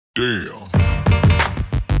Damn.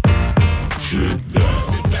 Sit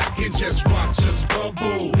back and just watch us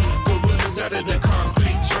bubble. Gorillas out of the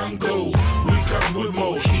concrete jungle. We come with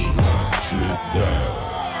more heat.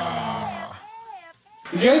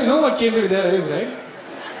 You guys know what Kendra Vidyalaya is, right?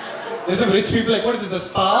 There's some rich people like, what is this, a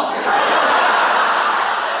spa?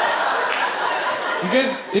 You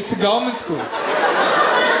guys, it's a government school.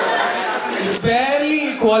 It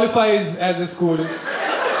barely qualifies as a school.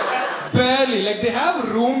 Barely. Like, they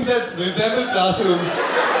have rooms that resemble classrooms.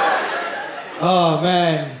 Oh,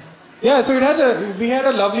 man. Yeah, so we had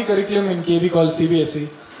a lovely curriculum in KB called CBSE.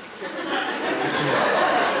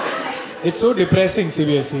 It's so depressing,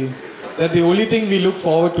 CBSE, that the only thing we look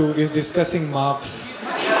forward to is discussing marks.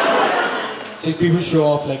 See, people show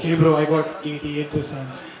off like, hey bro, I got 88%.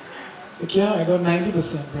 Like, yeah, I got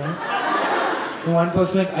 90%, bro. And one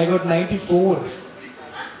person like, I got 94.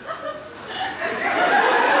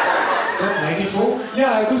 Got 94?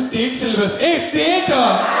 Yeah, I do state syllabus. Hey, state! Get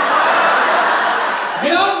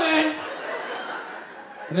out, man!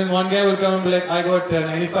 And then one guy will come and be like, I got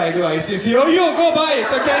 95, I do ICSE. Oh, you, go buy.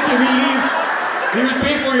 So thank you, we'll leave. We will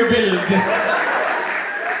pay for your bill. Just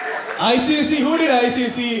ICSE, who did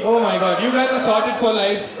ICSE? Oh my god, you guys are sorted for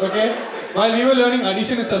life, okay? While we were learning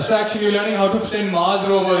addition and subtraction, you were learning how to send Mars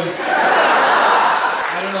rovers.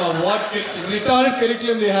 I don't know what retarded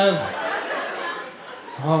curriculum they have.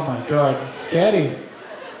 Oh my god, it's scary.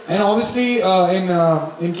 And obviously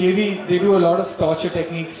in KV, they do a lot of torture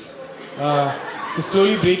techniques to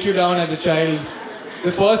slowly break you down as a child.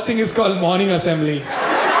 The first thing is called morning assembly.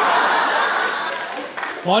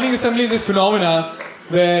 Morning assembly is this phenomena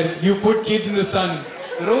where you put kids in the sun,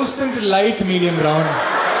 roast them to light, medium brown.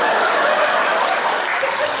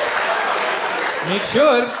 Make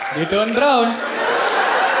sure they turn brown.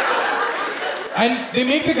 And they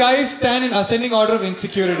make the guys stand in ascending order of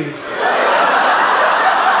insecurities.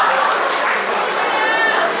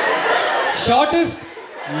 Shortest,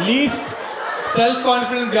 least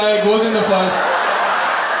self-confident guy goes in the first.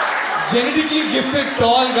 Genetically gifted,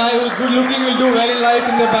 tall guy who's good looking will do well in life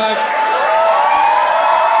in the back.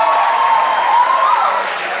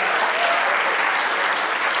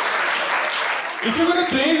 If you're going to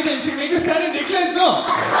play with it, make a stand and decline, no.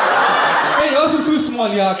 Hey, yours is too small.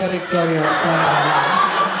 Yeah, correct, sorry.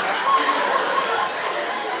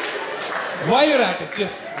 While you're at it,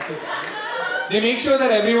 just they make sure that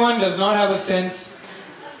everyone does not have a sense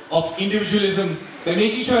of individualism. They're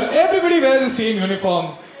making sure everybody wears the same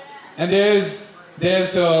uniform. And there's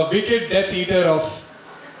the wicked Death Eater of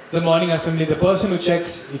the morning assembly, the person who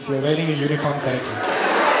checks if you're wearing a uniform correctly.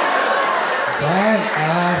 That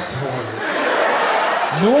asshole.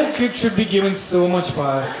 No kid should be given so much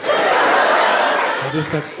power. I'm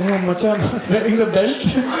just like, oh, macha, I'm not wearing the belt.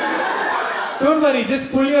 Don't worry,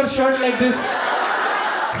 just pull your shirt like this.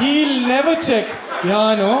 He'll never check.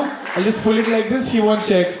 Yeah, no, I'll just pull it like this, he won't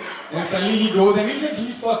check. And suddenly he goes and he's like,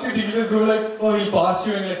 he'll fuck it, he'll just go like, oh, he'll pass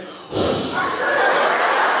you and like,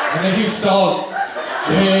 and then he'll stop.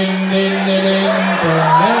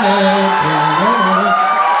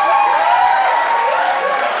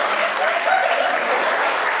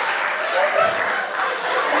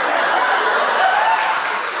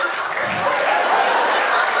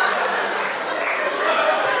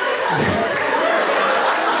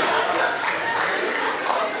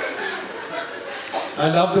 I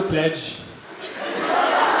love the pledge.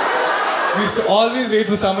 We used to always wait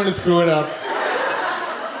for someone to screw it up.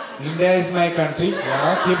 India is my country.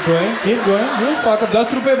 Yeah, keep going, keep going. He'll fuck up. 10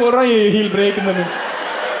 rupees bol raha hai, he'll break in the middle.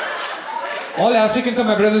 All Africans are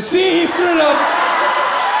my brothers. See, he screwed it up.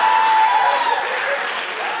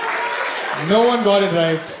 No one got it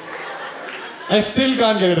right. I still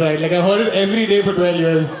can't get it right. Like, I've heard it every day for 12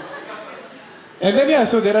 years. And then, yeah,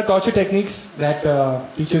 so there are torture techniques that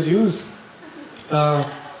teachers use. So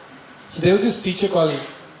there was this teacher called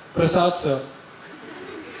Prasad sir.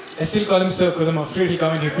 I still call him sir because I'm afraid he'll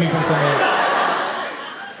come and hit me from somewhere.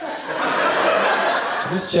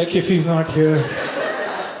 Just check if he's not here.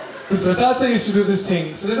 Because Prasad sir used to do this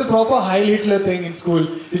thing. So there's a proper Heil Hitler thing in school.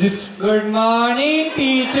 You just, good morning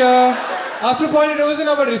teacher. After a point it wasn't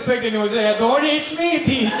about respect anymore. It was like, don't hit me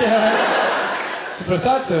teacher. So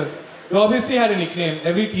Prasad sir, he obviously had a nickname.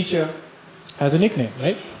 Every teacher has a nickname,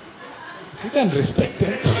 right? So we can't respect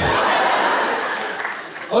them.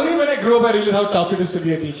 Only when I grow up I realized how tough it is to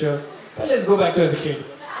be a teacher. Well, let's go back to as a kid.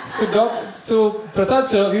 So Prasad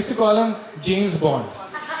sir, we used to call him James Bond.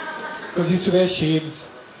 Because he used to wear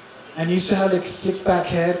shades. And he used to have like slick back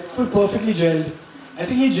hair, full perfectly gelled. I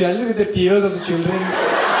think he gelled it with the tears of the children.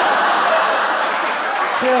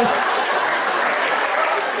 Just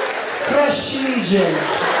freshly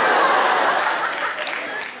gelled.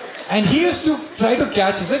 And he used to try to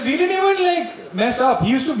catch us. Like, we didn't even like mess up. He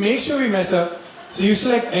used to make sure we mess up. So he used to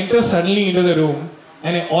like enter suddenly into the room,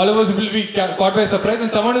 and all of us will be caught by surprise,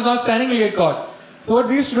 and someone who's not standing will get caught. So what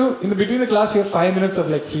we used to do, in the between the class, we have 5 minutes of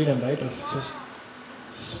like freedom, right? Of just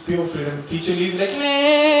pure freedom. Teacher leaves like,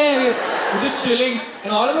 nah, we're just chilling.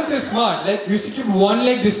 And all of us are smart. Like, we used to keep 1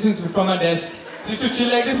 leg distance from our desk. We used to chill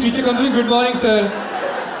like this. Teacher comes in, good morning, sir.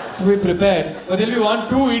 So we're prepared. But there'll be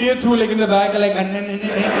 2 idiots who like in the back are like, and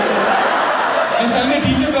suddenly the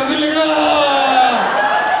teacher comes in like, ah!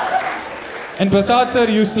 And Prasad sir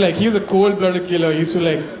used to like, he was a cold-blooded killer. He used to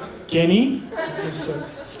like, Kenny,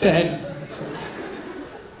 stand.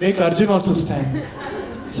 Make Arjun also stand.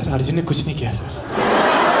 Sir, Arjun ne kuch nahi kiya, sir.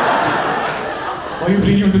 Why are you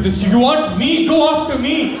bringing him to this? You want me? Go after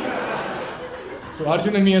me. So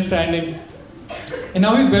Arjun and me are standing. And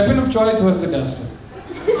now his weapon of choice was the duster.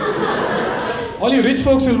 All you rich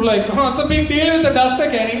folks will be like, oh, what's the big deal with the duster,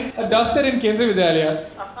 Kenny? A duster in Kendriya Vidyalaya.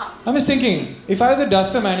 I'm just thinking, if I was a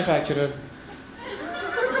duster manufacturer,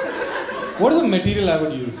 what is the material I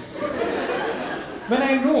would use? When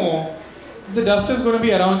I know the duster is going to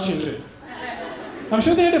be around children. I'm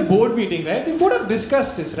sure they had a board meeting, right? They would have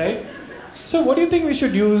discussed this, right? So what do you think we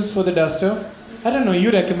should use for the duster? I don't know, you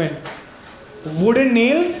recommend. Wooden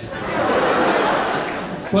nails?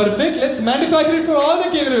 Perfect, let's manufacture it for all the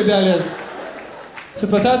Kendriya Vidyalayas. So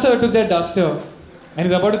Prasad sir took that duster and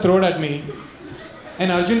he's about to throw it at me.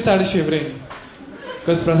 And Arjun started shivering.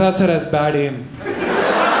 Because Prasad sir has bad aim.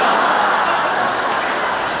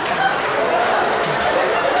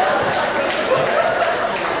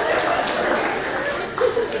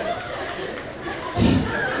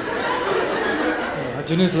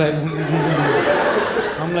 Arjun is like,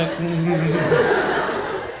 I'm like,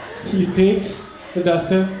 He takes the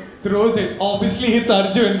duster, throws it, obviously hits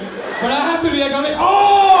Arjun, but I have to react. I'm like,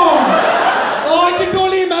 oh! Oh, I can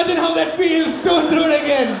totally imagine how that feels. Don't throw it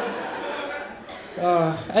again.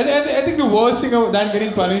 I think the worst thing than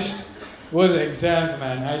getting punished was exams,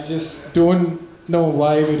 man. I just don't know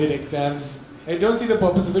why we did exams. I don't see the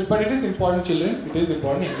purpose of it, but it is important, children. It is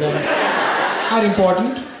important. Exams are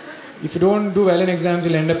important. If you don't do well in exams,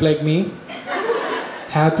 you'll end up like me.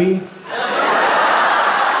 Happy.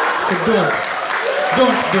 So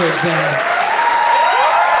don't do exams.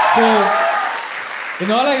 So,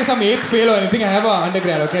 in all, I guess I'm 8th fail or anything, I have an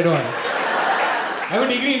undergrad, okay, don't worry. I have a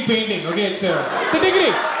degree in painting, okay, it's a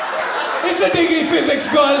degree. It's a degree, physics,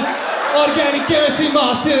 girl. Organic chemistry,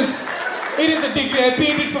 masters. It is a degree. I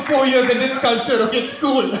painted for 4 years and did sculpture, okay, it's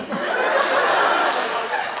cool.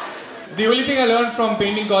 The only thing I learned from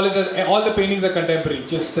painting college is that all the paintings are contemporary.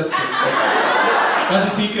 Just that's it. That's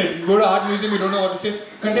the secret. You go to art museum, you don't know what to say.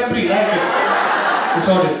 Contemporary, like it. You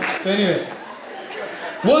saw it. So anyway,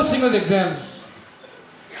 worst thing was exams.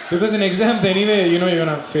 Because in exams anyway, you know you're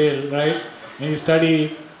gonna fail, right? And you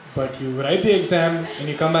study, but you write the exam and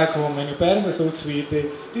you come back home and your parents are so sweet. They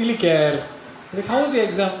really care. They're like, how was the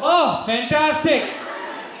exam? Oh, fantastic.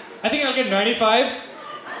 I think I'll get 95.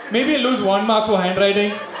 Maybe I'll lose 1 mark for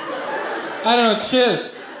handwriting. I don't know, chill.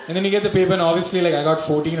 And then you get the paper and obviously like I got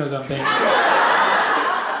 14 or something.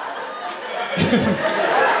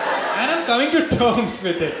 And I'm coming to terms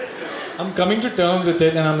with it.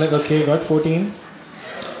 And I'm like, okay, got 14.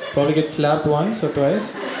 Probably get slapped once or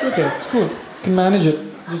twice. It's okay, it's cool. You can manage it.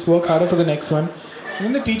 Just work harder for the next one. And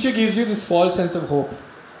then the teacher gives you this false sense of hope.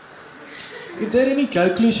 If there are any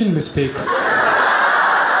calculation mistakes,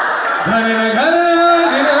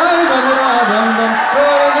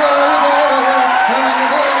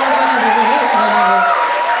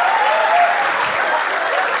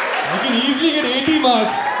 easily get 80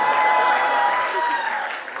 marks.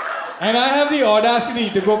 And I have the audacity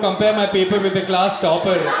to go compare my paper with the class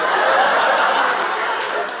topper.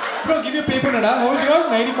 Bro, give your paper, Nada. How much you got?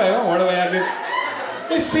 95. Huh? What do I have here?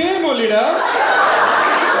 Hey, same only, da.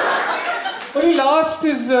 Only last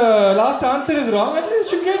answer is wrong. At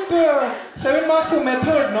least you get 7 marks for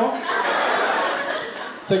method, no?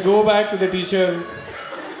 So I go back to the teacher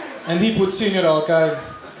and he puts you in your awkard.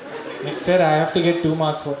 Like, sir, I have to get 2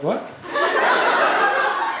 marks for what?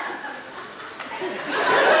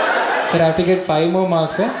 Sir, I have to get 5 more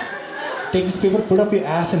marks, eh? Take this paper, put up your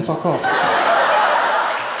ass and fuck off.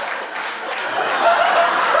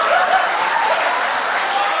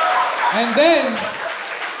 And then,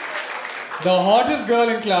 the hottest girl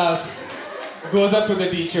in class goes up to the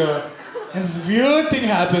teacher and this weird thing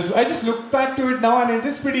happens. I just look back to it now and it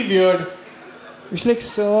is pretty weird. She's like,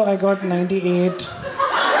 sir, I got 98.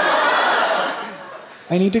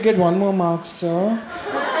 I need to get 1 more mark, sir.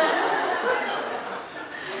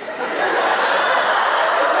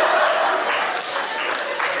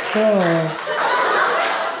 So,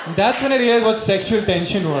 That's when I realized what sexual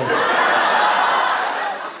tension was.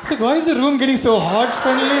 It's like, why is the room getting so hot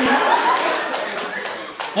suddenly?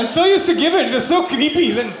 And so used to give it. It was so creepy.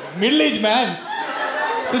 He's a middle-aged man.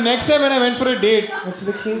 So next time when I went for a date, she's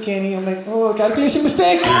like, hey Kenny, I'm like, oh, calculation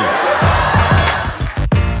mistake.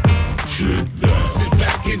 Sit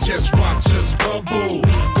back and just watch us bubble.